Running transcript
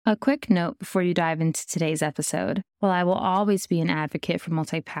A quick note before you dive into today's episode. While I will always be an advocate for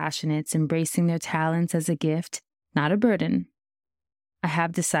multi-passionates embracing their talents as a gift, not a burden, I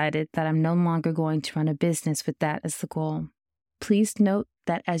have decided that I'm no longer going to run a business with that as the goal. Please note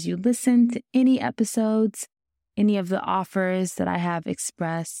that as you listen to any episodes, any of the offers that I have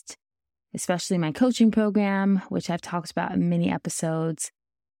expressed, especially my coaching program, which I've talked about in many episodes,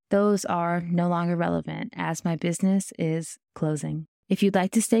 those are no longer relevant as my business is closing. If you'd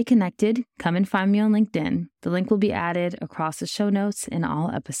like to stay connected, come and find me on LinkedIn. The link will be added across the show notes in all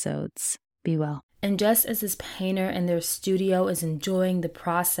episodes. Be well. And just as this painter in their studio is enjoying the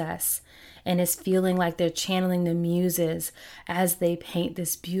process and is feeling like they're channeling the muses as they paint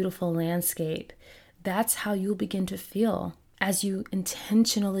this beautiful landscape, that's how you'll begin to feel as you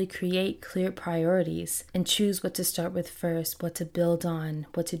intentionally create clear priorities and choose what to start with first, what to build on,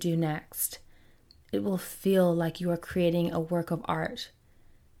 what to do next. It will feel like you are creating a work of art.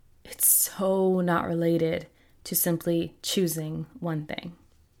 It's so not related to simply choosing one thing.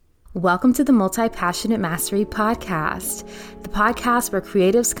 Welcome to the Multi-Passionate Mastery Podcast, the podcast where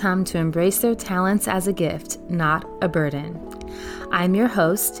creatives come to embrace their talents as a gift, not a burden. I'm your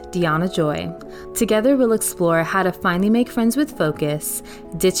host, Deanna Joy. Together, we'll explore how to finally make friends with focus,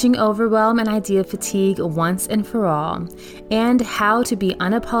 ditching overwhelm and idea fatigue once and for all, and how to be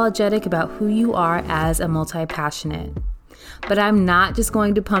unapologetic about who you are as a multi-passionate. But I'm not just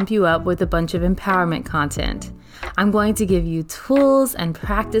going to pump you up with a bunch of empowerment content. I'm going to give you tools and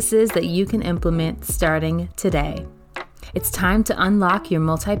practices that you can implement starting today. It's time to unlock your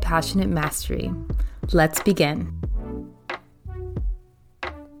multi-passionate mastery. Let's begin.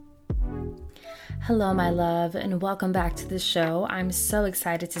 Hello, my love, and welcome back to the show. I'm so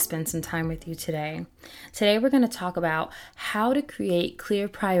excited to spend some time with you today. Today, we're going to talk about how to create clear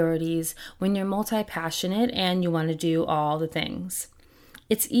priorities when you're multi-passionate and you want to do all the things.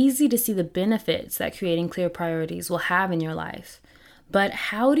 It's easy to see the benefits that creating clear priorities will have in your life. But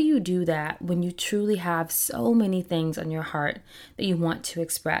how do you do that when you truly have so many things on your heart that you want to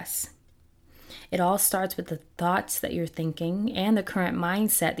express? It all starts with the thoughts that you're thinking and the current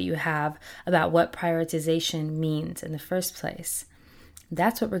mindset that you have about what prioritization means in the first place.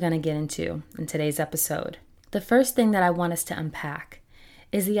 That's what we're going to get into in today's episode. The first thing that I want us to unpack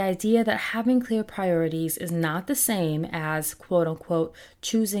is the idea that having clear priorities is not the same as, quote unquote,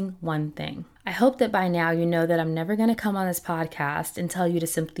 choosing one thing. I hope that by now you know that I'm never going to come on this podcast and tell you to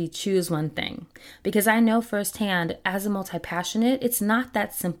simply choose one thing, because I know firsthand as a multi-passionate, it's not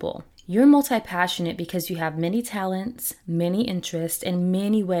that simple. You're multi-passionate because you have many talents, many interests, and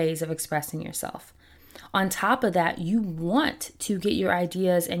many ways of expressing yourself. On top of that, you want to get your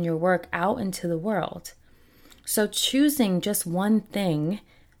ideas and your work out into the world. So choosing just one thing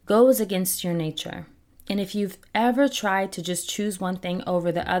goes against your nature. And if you've ever tried to just choose one thing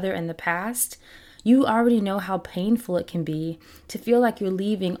over the other in the past, you already know how painful it can be to feel like you're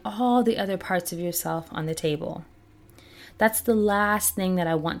leaving all the other parts of yourself on the table. That's the last thing that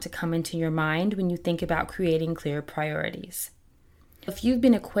I want to come into your mind when you think about creating clear priorities. If you've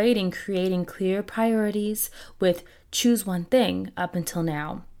been equating creating clear priorities with choose one thing up until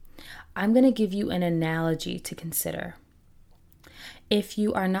now, I'm going to give you an analogy to consider. If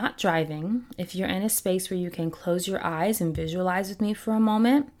you are not driving, if you're in a space where you can close your eyes and visualize with me for a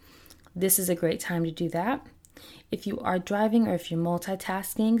moment, this is a great time to do that. If you are driving or if you're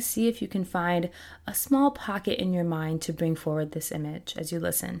multitasking, see if you can find a small pocket in your mind to bring forward this image as you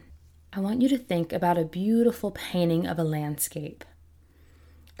listen. I want you to think about a beautiful painting of a landscape,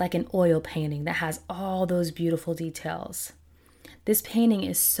 like an oil painting that has all those beautiful details. This painting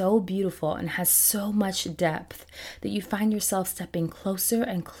is so beautiful and has so much depth that you find yourself stepping closer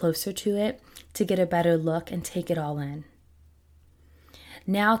and closer to it to get a better look and take it all in.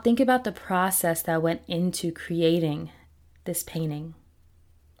 Now think about the process that went into creating this painting.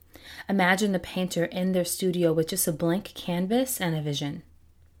 Imagine the painter in their studio with just a blank canvas and a vision.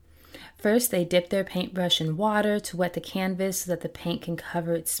 First, they dip their paintbrush in water to wet the canvas so that the paint can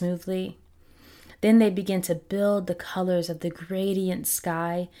cover it smoothly. Then they begin to build the colors of the gradient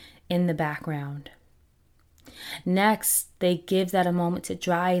sky in the background. Next, they give that a moment to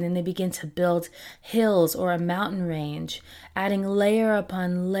dry, and then they begin to build hills or a mountain range, adding layer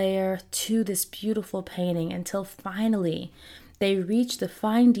upon layer to this beautiful painting until finally they reach the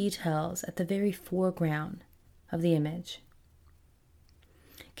fine details at the very foreground of the image.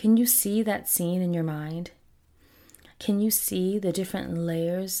 Can you see that scene in your mind? Can you see the different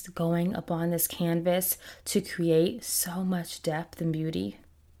layers going upon this canvas to create so much depth and beauty?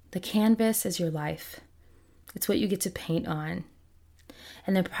 The canvas is your life. It's what you get to paint on.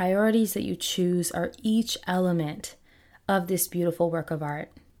 And the priorities that you choose are each element of this beautiful work of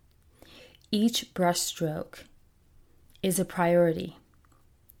art. Each brushstroke is a priority.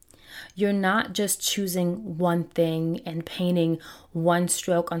 You're not just choosing one thing and painting one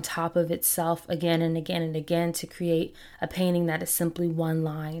stroke on top of itself again and again and again to create a painting that is simply one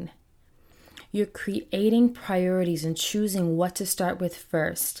line. You're creating priorities and choosing what to start with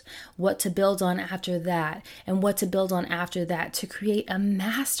first, what to build on after that, and what to build on after that to create a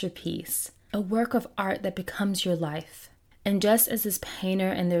masterpiece, a work of art that becomes your life. And just as this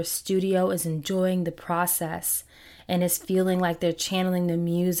painter in their studio is enjoying the process and is feeling like they're channeling the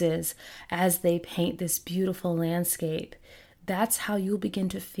muses as they paint this beautiful landscape, that's how you'll begin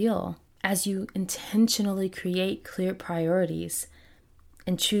to feel as you intentionally create clear priorities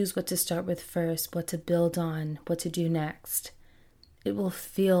and choose what to start with first, what to build on, what to do next. It will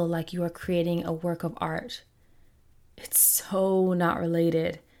feel like you are creating a work of art. It's so not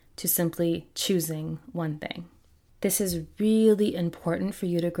related to simply choosing one thing. This is really important for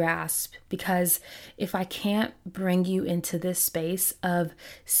you to grasp, because if I can't bring you into this space of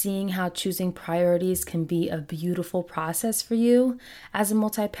seeing how choosing priorities can be a beautiful process for you as a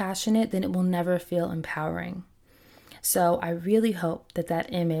multi-passionate, then it will never feel empowering. So I really hope that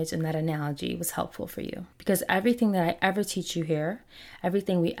that image and that analogy was helpful for you, because everything that I ever teach you here,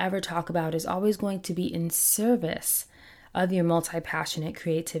 everything we ever talk about is always going to be in service of your multi-passionate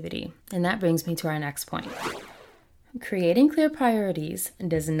creativity. And that brings me to our next point. Creating clear priorities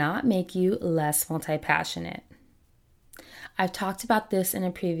does not make you less multi-passionate. I've talked about this in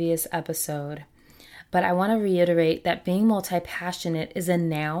a previous episode, but I want to reiterate that being multi-passionate is a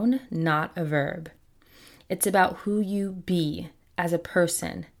noun, not a verb. It's about who you be as a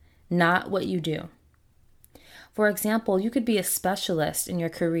person, not what you do. For example, you could be a specialist in your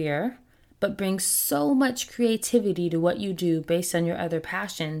career, but bring so much creativity to what you do based on your other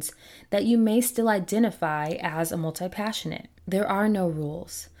passions that you may still identify as a multi-passionate. There are no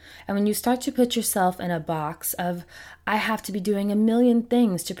rules. And when you start to put yourself in a box of, I have to be doing a million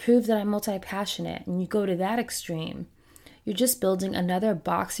things to prove that I'm multi-passionate, and you go to that extreme, you're just building another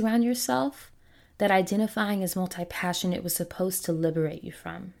box around yourself that identifying as multi-passionate was supposed to liberate you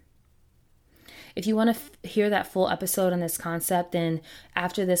from. If you want to hear that full episode on this concept, then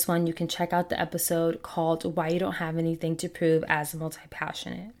after this one, you can check out the episode called Why You Don't Have Anything to Prove as a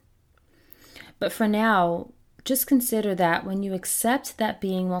Multi-Passionate. But for now, just consider that when you accept that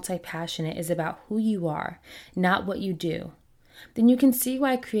being multi-passionate is about who you are, not what you do, then you can see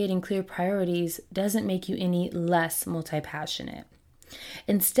why creating clear priorities doesn't make you any less multi-passionate.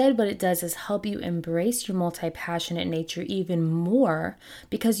 Instead, what it does is help you embrace your multi-passionate nature even more,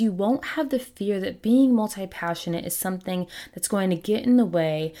 because you won't have the fear that being multi-passionate is something that's going to get in the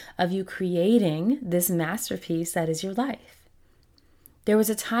way of you creating this masterpiece that is your life. There was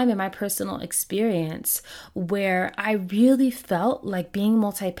a time in my personal experience where I really felt like being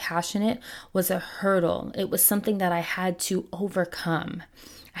multi-passionate was a hurdle. It was something that I had to overcome.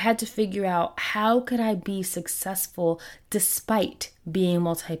 I had to figure out, how could I be successful despite being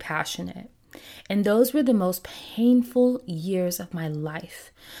multi-passionate? And those were the most painful years of my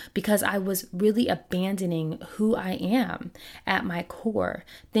life, because I was really abandoning who I am at my core,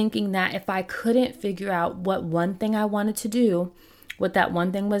 thinking that if I couldn't figure out what one thing I wanted to do, what that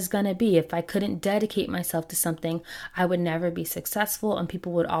one thing was going to be, if I couldn't dedicate myself to something, I would never be successful, and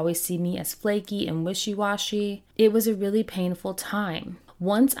people would always see me as flaky and wishy-washy. It was a really painful time.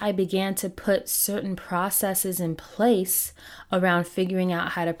 Once I began to put certain processes in place around figuring out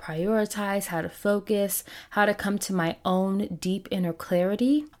how to prioritize, how to focus, how to come to my own deep inner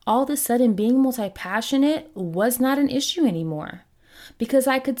clarity, all of a sudden being multi-passionate was not an issue anymore. Because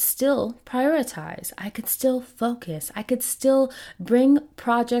I could still prioritize, I could still focus, I could still bring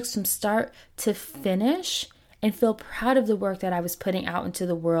projects from start to finish and feel proud of the work that I was putting out into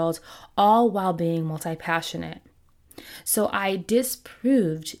the world, all while being multi-passionate. So I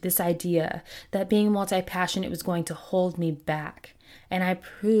disproved this idea that being multi-passionate was going to hold me back. And I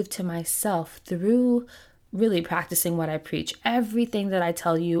proved to myself through really practicing what I preach. Everything that I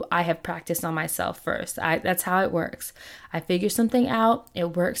tell you, I have practiced on myself first. That's how it works. I figure something out,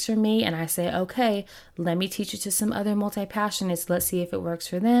 it works for me, and I say, okay, let me teach it to some other multi-passionates. Let's see if it works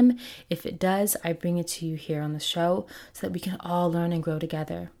for them. If it does, I bring it to you here on the show so that we can all learn and grow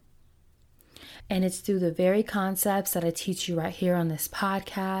together. And it's through the very concepts that I teach you right here on this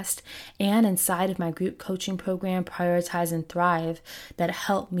podcast and inside of my group coaching program, Prioritize and Thrive, that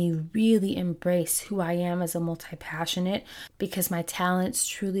help me really embrace who I am as a multi-passionate, because my talents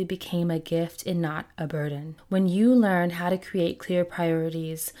truly became a gift and not a burden. When you learn how to create clear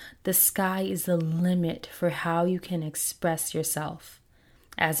priorities, the sky is the limit for how you can express yourself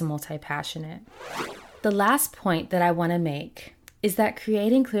as a multi-passionate. The last point that I want to make is that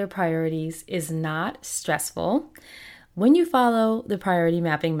creating clear priorities is not stressful when you follow the priority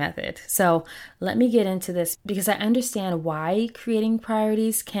mapping method. So let me get into this because I understand why creating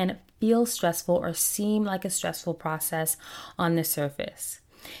priorities can feel stressful or seem like a stressful process on the surface.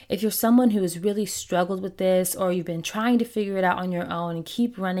 If you're someone who has really struggled with this, or you've been trying to figure it out on your own and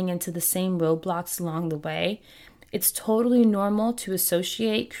keep running into the same roadblocks along the way, it's totally normal to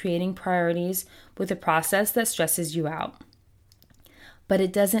associate creating priorities with a process that stresses you out. But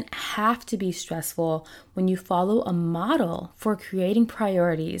it doesn't have to be stressful when you follow a model for creating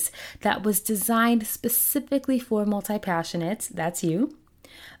priorities that was designed specifically for multi-passionates, that's you,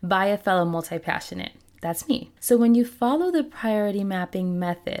 by a fellow multi-passionate, that's me. So when you follow the priority mapping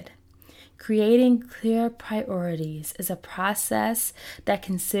method, creating clear priorities is a process that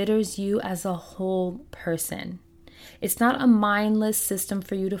considers you as a whole person. It's not a mindless system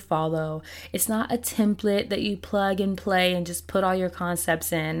for you to follow. It's not a template that you plug and play and just put all your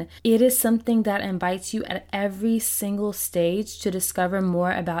concepts in. It is something that invites you at every single stage to discover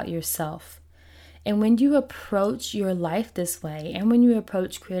more about yourself. And when you approach your life this way, and when you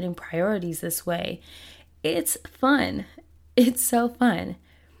approach creating priorities this way, it's fun. It's so fun.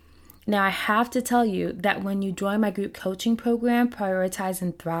 Now, I have to tell you that when you join my group coaching program, Prioritize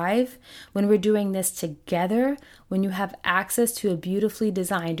and Thrive, when we're doing this together, when you have access to a beautifully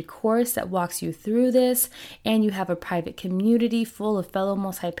designed course that walks you through this, and you have a private community full of fellow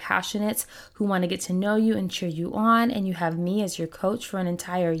multi-passionates who want to get to know you and cheer you on, and you have me as your coach for an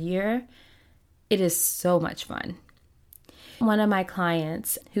entire year, it is so much fun. One of my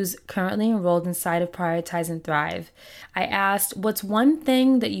clients who's currently enrolled inside of Prioritize and Thrive, I asked, what's one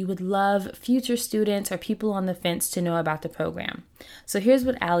thing that you would love future students or people on the fence to know about the program? So here's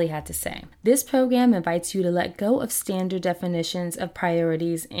what Allie had to say. This program invites you to let go of standard definitions of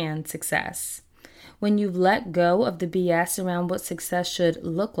priorities and success. When you've let go of the BS around what success should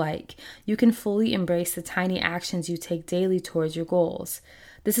look like, you can fully embrace the tiny actions you take daily towards your goals.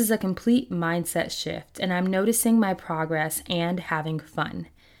 This is a complete mindset shift, and I'm noticing my progress and having fun.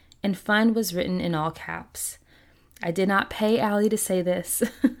 And fun was written in all caps. I did not pay Allie to say this.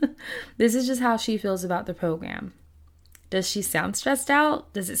 This is just how she feels about the program. Does she sound stressed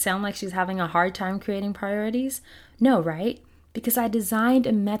out? Does it sound like she's having a hard time creating priorities? No, right? Because I designed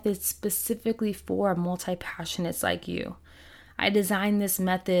a method specifically for multi-passionates like you. I designed this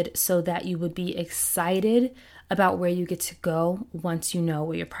method so that you would be excited about where you get to go once you know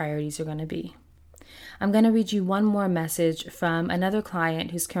what your priorities are going to be. I'm going to read you one more message from another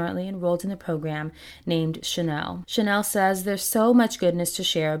client who's currently enrolled in the program named Chanel. Chanel says, there's so much goodness to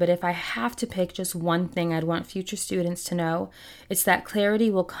share, but if I have to pick just one thing I'd want future students to know, it's that clarity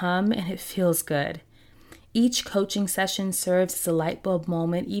will come and it feels good. Each coaching session serves as a light bulb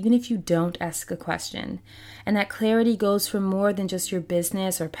moment, even if you don't ask a question. And that clarity goes for more than just your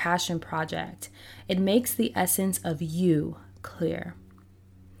business or passion project. It makes the essence of you clear.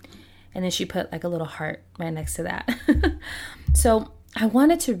 And then she put like a little heart right next to that. So I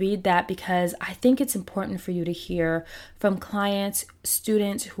wanted to read that because I think it's important for you to hear from clients,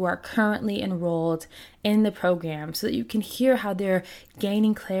 students who are currently enrolled in the program so that you can hear how they're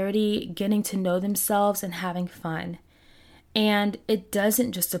gaining clarity, getting to know themselves, and having fun. And it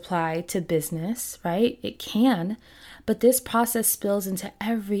doesn't just apply to business, right? It can, but this process spills into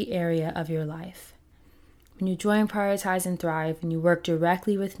every area of your life. When you join Prioritize and Thrive and you work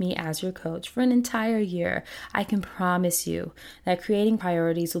directly with me as your coach for an entire year, I can promise you that creating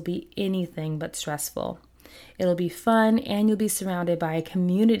priorities will be anything but stressful. It'll be fun, and you'll be surrounded by a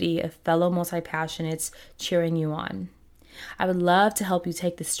community of fellow multi-passionates cheering you on. I would love to help you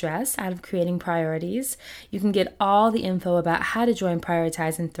take the stress out of creating priorities. You can get all the info about how to join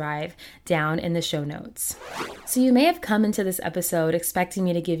Prioritize and Thrive down in the show notes. So you may have come into this episode expecting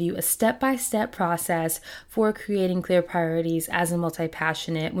me to give you a step-by-step process for creating clear priorities as a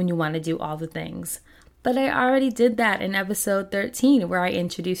multi-passionate when you want to do all the things. But I already did that in episode 13, where I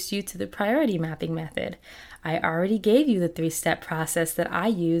introduced you to the priority mapping method. I already gave you the 3-step process that I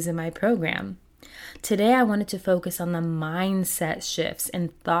use in my program. Today, I wanted to focus on the mindset shifts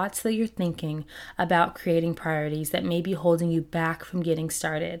and thoughts that you're thinking about creating priorities that may be holding you back from getting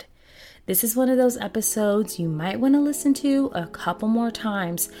started. This is one of those episodes you might want to listen to a couple more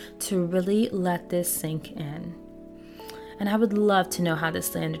times to really let this sink in. And I would love to know how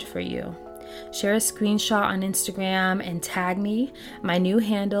this landed for you. Share a screenshot on Instagram and tag me. My new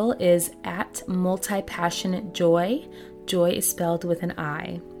handle is @multipassionatejoy. Joy is spelled with an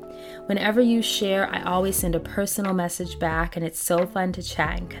I. Whenever you share, I always send a personal message back, and it's so fun to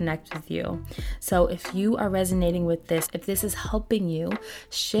chat and connect with you. So if you are resonating with this, if this is helping you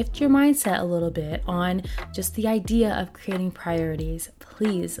shift your mindset a little bit on just the idea of creating priorities,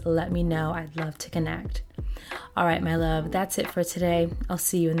 please let me know. I'd love to connect. All right, my love, that's it for today. I'll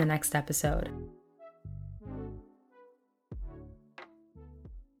see you in the next episode.